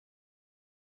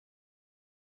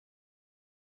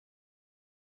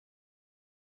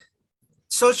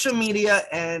social media,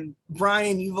 and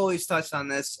Brian, you've always touched on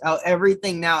this,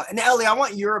 everything now. And Ellie, I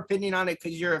want your opinion on it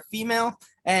because you're a female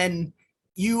and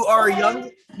you are young.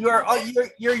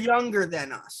 You're younger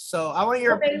than us. So I want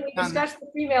your opinion we discussed the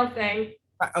female thing.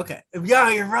 Okay. Yeah,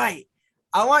 you're right.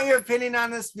 I want your opinion on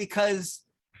this because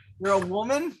you're a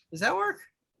woman. Does that work?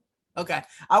 Okay.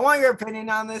 I want your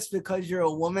opinion on this because you're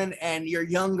a woman and you're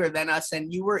younger than us,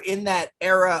 and you were in that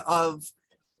era of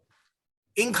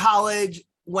in college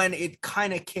when it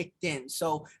kind of kicked in.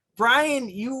 So Brian,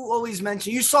 you always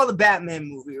mention you saw the Batman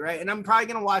movie, right? And I'm probably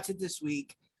gonna watch it this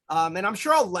week. And I'm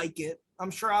sure I'll like it.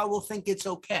 I'm sure I will think it's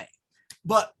okay.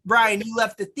 But Brian, you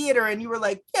left the theater and you were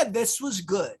like, yeah, this was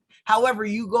good. However,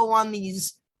 you go on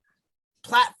these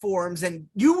platforms and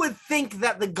you would think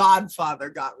that The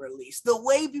Godfather got released. The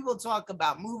way people talk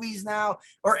about movies now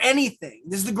or anything,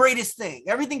 this is the greatest thing.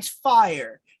 Everything's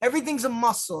fire. Everything's a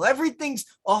muscle. Everything's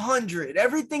 100.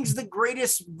 Everything's the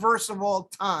greatest verse of all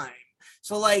time.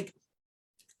 So like,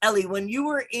 Ellie, when you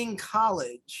were in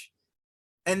college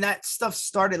and that stuff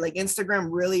started, like Instagram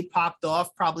really popped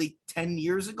off probably 10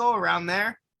 years ago, around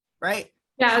there, right?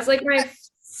 Yeah, it was like my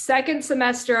second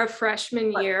semester of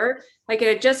freshman year. Like it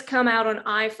had just come out on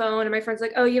iPhone and my friend's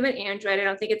like, oh, you have an Android. I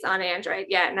don't think it's on Android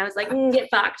yet. And I was like, get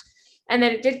fucked. And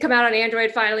then it did come out on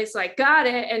Android finally. So I got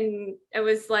it. And it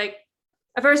was like,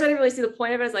 at first I didn't really see the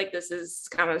point of it. I was like, this is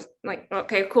kind of like,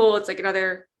 okay, cool. It's like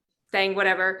another thing,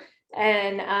 whatever.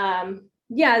 And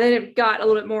yeah, then it got a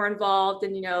little bit more involved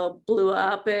and, blew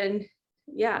up. And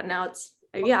yeah, now it's,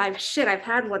 I've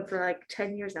had one for like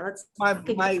 10 years now. That's my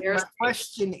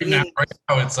question is right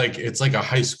now it's like a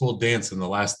high school dance in the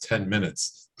last 10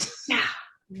 minutes.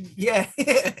 Yeah.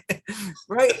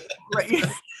 Right.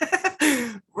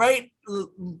 Right.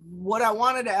 What I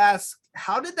wanted to ask,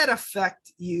 how did that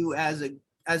affect you as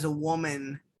a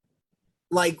woman?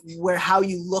 Like how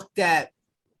you looked at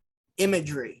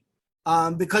imagery?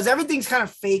 Because everything's kind of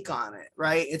fake on it,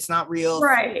 right? It's not real,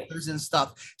 right? And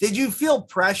stuff. Did you feel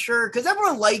pressure? Because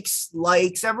everyone likes,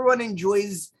 everyone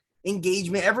enjoys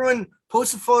engagement. Everyone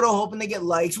posts a photo hoping they get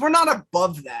likes. We're not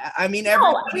above that. I mean,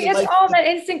 it's all that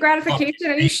instant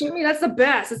gratification. And you shoot me, that's the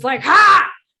best. It's like, ha!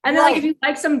 And then like if you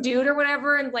like some dude or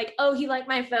whatever, and like, oh, he liked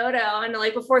my photo, and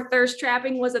like before thirst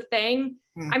trapping was a thing.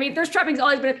 I mean, thirst trapping's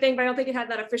always been a thing, but I don't think it had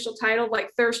that official title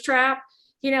like thirst trap.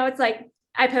 It's like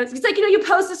it's like, you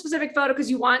post a specific photo because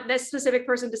you want this specific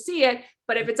person to see it.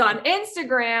 But if it's on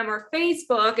Instagram or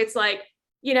Facebook, it's like,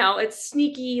 it's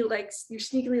sneaky, like you're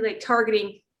sneakily like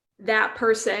targeting that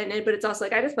person. But it's also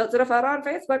like, I just posted a photo on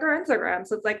Facebook or Instagram.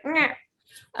 So it's like,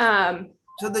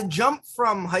 so the jump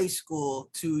from high school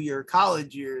to your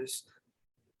college years,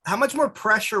 how much more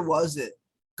pressure was it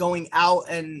going out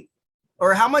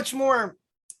or how much more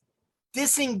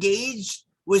disengaged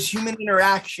was human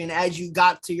interaction as you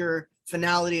got to your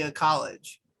finality of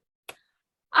college?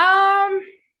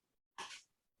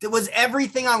 Was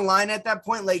everything online at that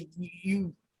point? Like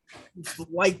you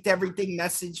liked everything,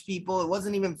 messaged people. It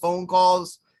wasn't even phone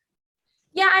calls.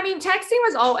 Yeah, I mean, texting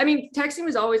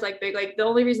was always like big. Like the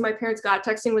only reason my parents got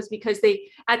texting was because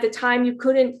at the time you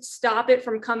couldn't stop it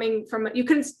from coming from, you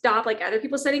couldn't stop like other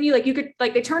people sending you, like you could,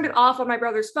 like they turned it off on my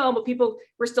brother's phone, but people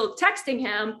were still texting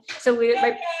him. So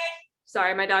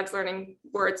sorry, my dog's learning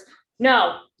words.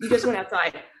 No, you just went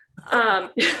outside.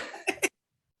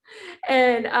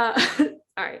 And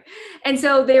all right. And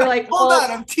so they were like, hold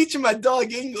on, I'm teaching my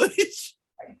dog English.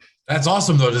 That's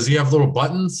awesome though. Does he have little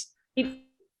buttons?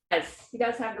 He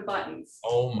does have the buttons.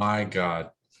 Oh my God.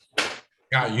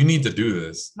 God, you need to do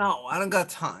this. No, I don't got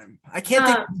time. I can't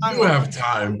take time. You have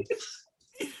time.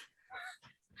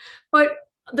 But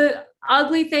the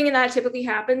ugly thing, and that typically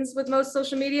happens with most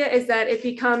social media, is that it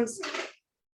becomes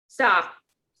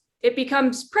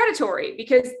predatory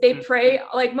because they prey,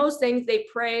 like most things, they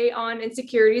prey on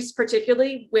insecurities,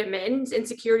 particularly women's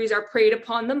insecurities are preyed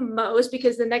upon the most,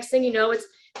 because the next thing you know, it's,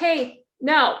 hey,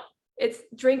 no, it's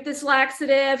drink this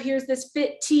laxative, here's this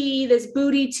fit tea, this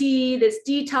booty tea, this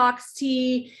detox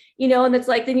tea, and it's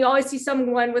like, then you always see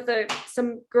someone with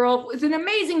some girl with an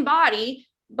amazing body,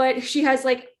 but she has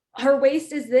like, her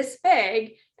waist is this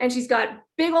big and she's got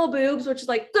big old boobs, which is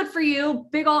like, good for you,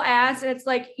 big old ass. And it's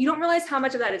like, you don't realize how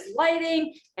much of that is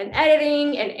lighting and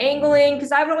editing and angling.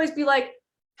 Cause I would always be like,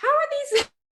 how are these?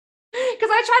 Cause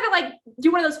I tried to like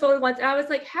do one of those photos once and I was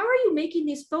like, how are you making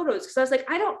these photos? Cause I was like,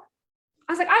 I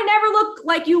never look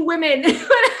like you women when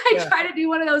I try to do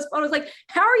one of those photos. Like,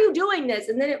 how are you doing this?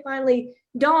 And then it finally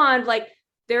dawned, like,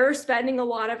 they're spending a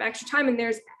lot of extra time, and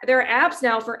there are apps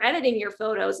now for editing your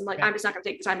photos. And like, I'm just not gonna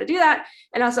take the time to do that.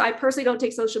 And also I personally don't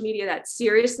take social media that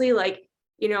seriously. Like,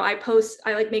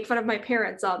 I like make fun of my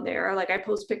parents on there, or like I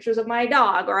post pictures of my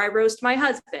dog, or I roast my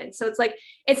husband. So it's like,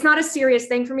 it's not a serious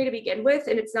thing for me to begin with.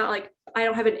 And it's not like I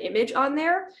don't have an image on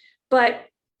there, but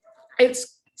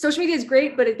social media is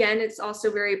great. But again, it's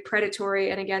also very predatory.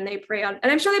 And again, and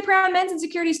I'm sure they prey on men's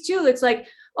insecurities too. It's like,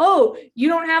 oh, you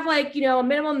don't have like, a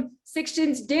minimum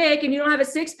 6-inch dick and you don't have a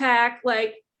 6-pack.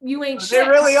 Like, you ain't shit. They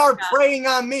really are preying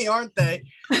on me, aren't they?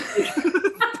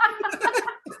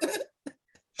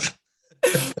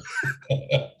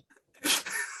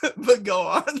 But go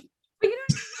on. But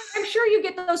I'm sure you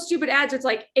get those stupid ads where it's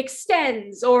like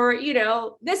extends, or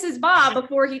this is Bob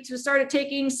before he started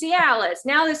taking Cialis.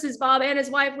 Now this is Bob and his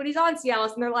wife when he's on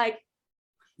Cialis, and they're like,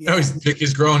 No, his dick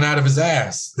is growing out of his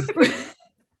ass.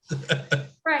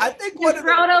 right. I think it's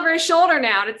thrown over his shoulder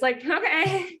now, and it's like,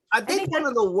 okay. I think one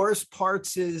of the worst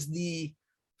parts is the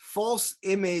false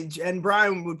image, and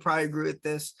Brian would probably agree with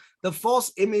this, the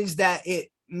false image that it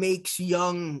makes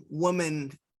young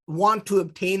women want to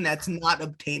obtain that's not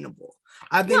obtainable.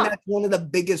 I think that's one of the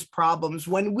biggest problems.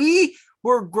 When we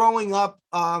were growing up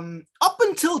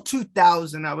until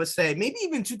 2000, I would say, maybe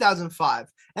even 2005,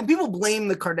 and people blame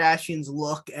the Kardashians'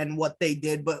 look and what they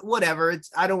did, but whatever.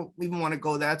 I don't even want to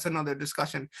go there. That's another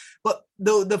discussion. But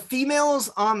the females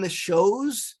on the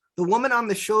shows, the women on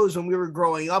the shows when we were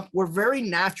growing up were very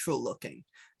natural looking.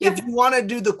 If you want to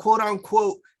do the quote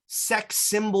unquote sex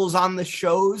symbols on the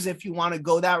shows, if you want to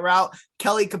go that route,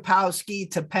 Kelly Kapowski,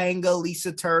 Topanga,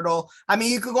 Lisa Turtle. I mean,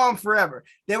 you could go on forever.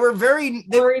 They were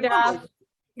Hilary Duff.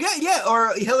 Yeah,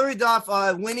 or Hilary Duff,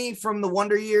 Winnie from the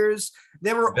Wonder Years.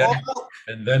 They were all.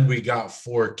 And then we got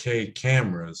 4K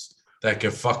cameras that can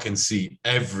fucking see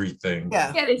everything.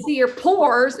 Yeah, they see your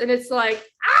pores, and it's like,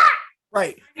 ah!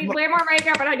 Right. I need way more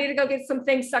makeup, and I need to go get some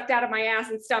things sucked out of my ass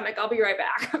and stomach. I'll be right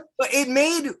back. But it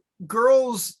made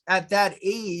girls at that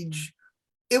age,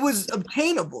 it was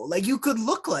obtainable. Like, you could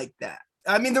look like that.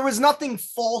 I mean, there was nothing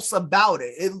false about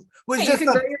it. It was just you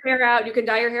can grow your hair out, you can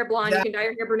dye your hair blonde, you can dye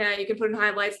your hair brunette, you can put in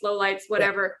highlights, lowlights,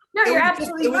 whatever. No, you're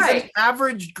absolutely right. It was an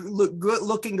average good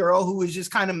looking girl who was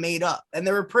just kind of made up, and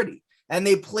they were pretty, and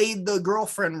they played the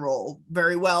girlfriend role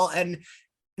very well. And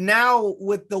now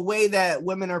with the way that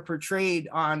women are portrayed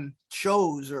on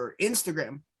shows or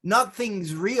Instagram,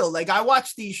 nothing's real. Like, I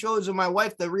watch these shows with my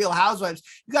wife, The Real Housewives.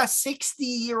 You got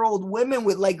 60-year-old women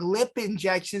with like lip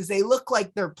injections. They look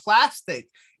like they're plastic.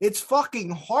 It's fucking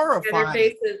horrifying. Their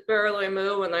faces barely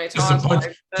move when they Just talk. a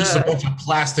bunch of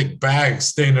plastic bags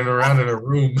standing around in a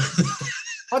room.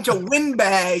 Bunch of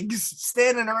windbags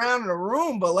standing around in a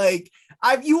room. But like,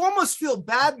 you almost feel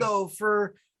bad though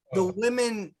for the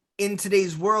women in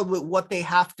today's world with what they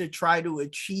have to try to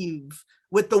achieve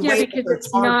with the way because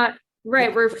it's not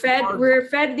right. We're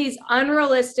fed these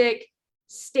unrealistic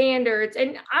standards.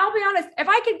 And I'll be honest, if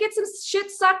I could get some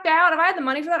shit sucked out, if I had the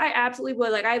money for that, I absolutely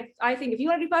would. Like, I think if you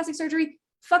want to do plastic surgery,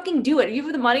 fucking do it. If you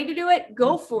have the money to do it,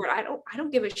 go for it. I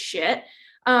don't give a shit.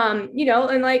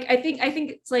 And like, I think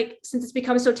it's like, since it's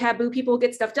become so taboo, people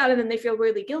get stuff done and then they feel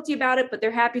really guilty about it, but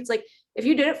they're happy. It's like, if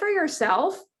you did it for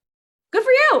yourself, good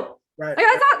for you. Right. Like,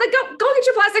 I thought, like, go get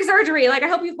your plastic surgery. Like, I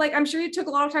hope you, like, I'm sure you took a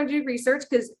lot of time to do research,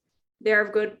 because there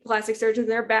are good plastic surgeons,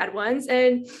 there are bad ones.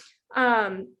 And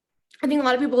I think a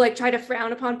lot of people like try to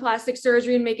frown upon plastic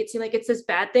surgery and make it seem like it's this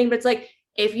bad thing, but it's like,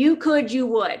 if you could, you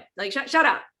would. Like, shut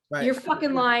up. Right. You're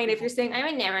fucking lying if you're saying I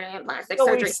would never do plastic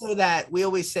surgery. We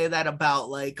always say that about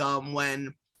like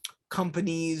when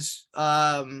companies,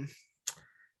 Brian,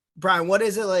 what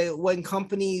is it like when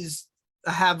companies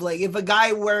have like, if a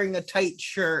guy wearing a tight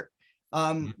shirt,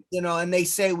 and they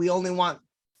say we only want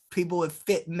people with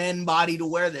fit men body to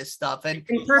wear this stuff, and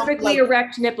perfectly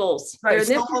erect nipples. Right,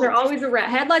 their nipples are always erect.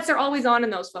 Headlights are always on in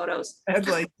those photos.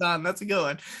 Headlights on. That's a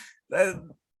good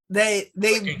one. They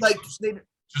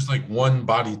just like one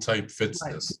body type fits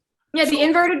this. Yeah, the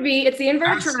inverted V. It's the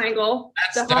inverted triangle.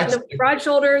 The broad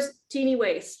shoulders, teeny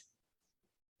waist.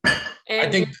 And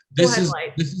I think this is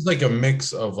like a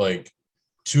mix of like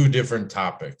two different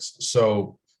topics.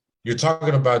 So you're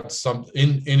talking about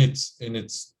something in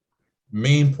its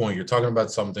main point. You're talking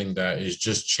about something that is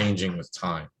just changing with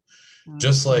time.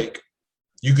 Just like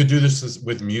you could do this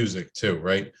with music too,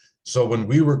 right? So when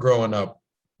we were growing up,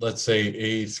 let's say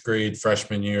 8th grade,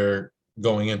 freshman year,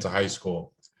 going into high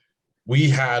school, we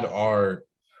had our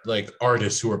like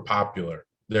artists who were popular.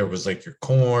 There was like your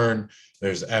Korn,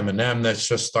 there's Eminem that's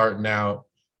just starting out,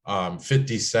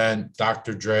 50 Cent,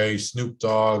 Dr. Dre, Snoop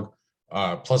Dogg,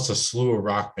 plus a slew of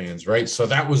rock bands, right? So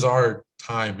that was our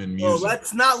time in music. Well,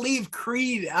 let's not leave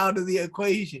Creed out of the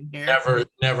equation here.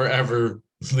 Never, ever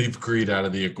leave Creed out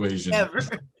of the equation. Never.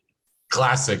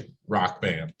 Classic rock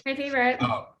band. My favorite,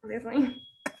 obviously.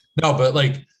 No, but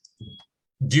like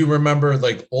do you remember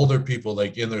like older people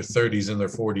like in their 30s and their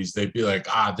 40s, they'd be like,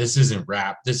 this isn't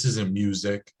rap, this isn't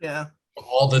music, Yeah.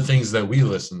 all the things that we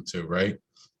listen to, right?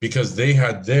 Because they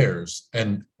had theirs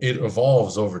and it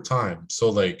evolves over time. So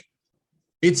like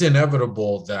it's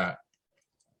inevitable that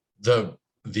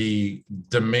the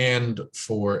demand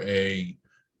for a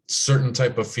certain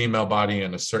type of female body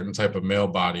and a certain type of male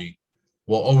body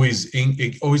will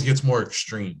it always gets more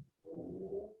extreme,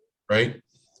 right?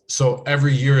 So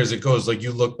every year as it goes, like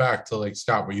you look back to like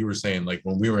Scott, what you were saying, like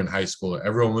when we were in high school,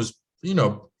 everyone was,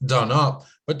 done up,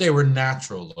 but they were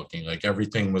natural looking. Like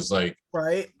everything was like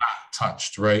Right. not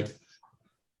touched, right?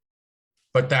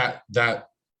 But that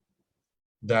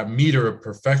meter of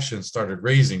perfection started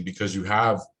raising because you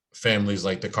have families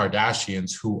like the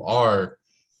Kardashians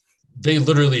they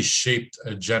literally shaped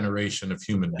a generation of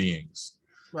human beings.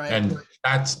 Right. And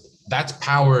that's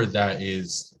power that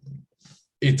is,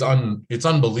 it's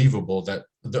unbelievable that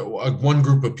one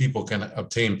group of people can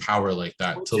obtain power like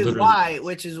that.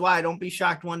 Which is why don't be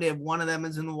shocked one day if one of them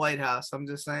is in the White House. I'm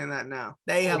just saying that now.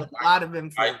 They have a lot of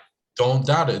influence. I don't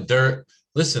doubt it.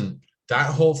 Listen,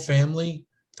 that whole family,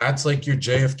 that's like your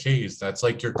JFKs, that's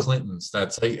like your Clintons,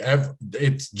 that's like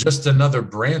it's just another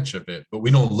branch of it, but we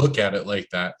don't look at it like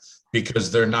that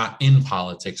because they're not in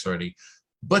politics already,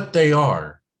 but they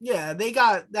are. Yeah,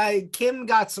 Kim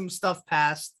got some stuff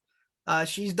passed.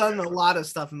 She's done a lot of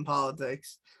stuff in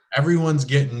politics. Everyone's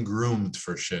getting groomed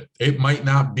for shit. It might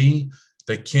not be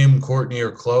the Kim, Courtney,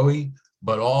 or Chloe,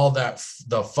 but all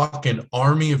the fucking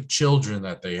army of children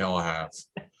that they all have.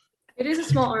 It is a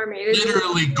small army.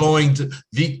 Literally going to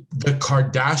the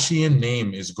Kardashian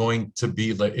name is going to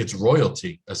be like it's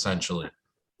royalty essentially.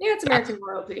 Yeah, it's American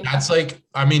royalty. That's like,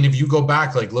 I mean, if you go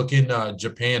back, like look in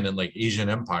Japan and like Asian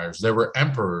empires, there were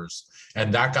emperors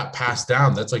and that got passed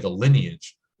down. That's like a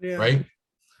lineage, right?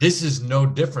 This is no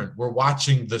different. We're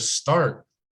watching the start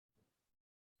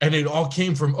and it all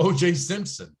came from O.J.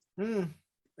 Simpson.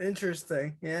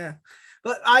 Interesting. Yeah.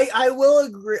 But I will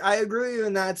agree. I agree with you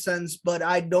in that sense, but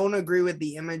I don't agree with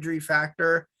the imagery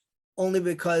factor only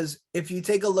because if you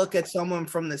take a look at someone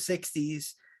from the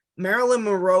 60s, Marilyn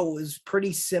Monroe was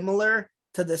pretty similar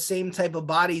to the same type of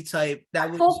body type.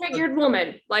 That full-figured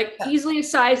woman, like easily a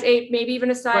size 8, maybe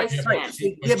even a size 10.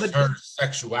 But her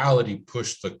sexuality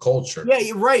pushed the culture. Yeah,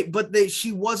 you're right. But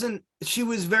she was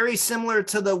very similar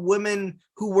to the women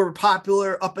who were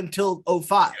popular up until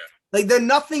 05. Yeah. Like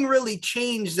nothing really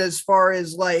changed as far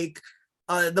as like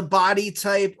the body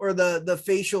type or the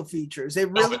facial features.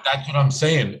 It really. But that's what I'm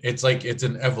saying. It's like it's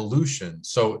an evolution.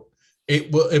 So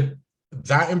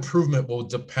that improvement will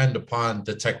depend upon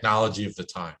the technology of the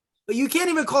time. But you can't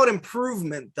even call it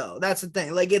improvement, though. That's the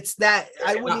thing. Like it's that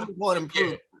I wouldn't even call it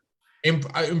improvement.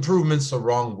 Improvement's the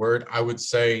wrong word. I would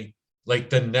say like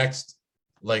the next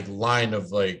like line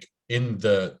of like in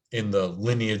the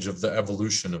lineage of the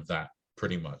evolution of that.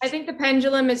 Pretty much. I think the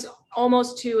pendulum is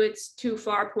almost to its too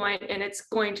far point, and it's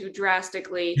going to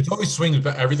drastically. It always swings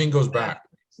back. Everything goes back.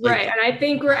 Right, and I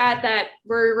think we're at that.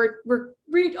 We're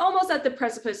almost at the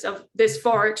precipice of this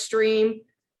far extreme,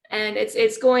 and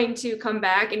it's going to come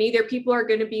back. And either people are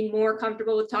going to be more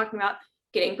comfortable with talking about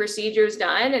getting procedures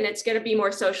done, and it's going to be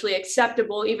more socially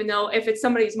acceptable. Even though if it's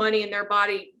somebody's money in their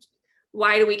body,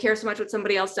 why do we care so much what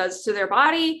somebody else does to their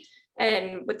body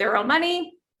and with their own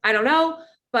money? I don't know.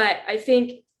 But I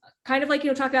think kind of like,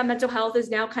 talking about mental health is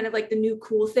now kind of like the new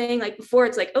cool thing. Like before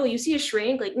it's like, oh, you see a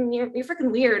shrink, like you're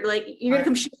freaking weird. Like you're gonna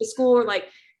come shoot to school or like,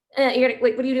 you're gonna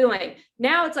like, what are you doing?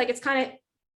 Now it's like, it's kind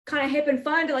of hip and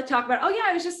fun to like talk about, oh yeah,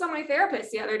 I was just on my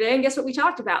therapist the other day and guess what we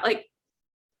talked about? Like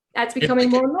that's becoming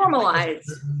more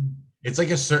normalized. It's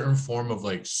like a certain form of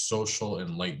like social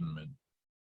enlightenment.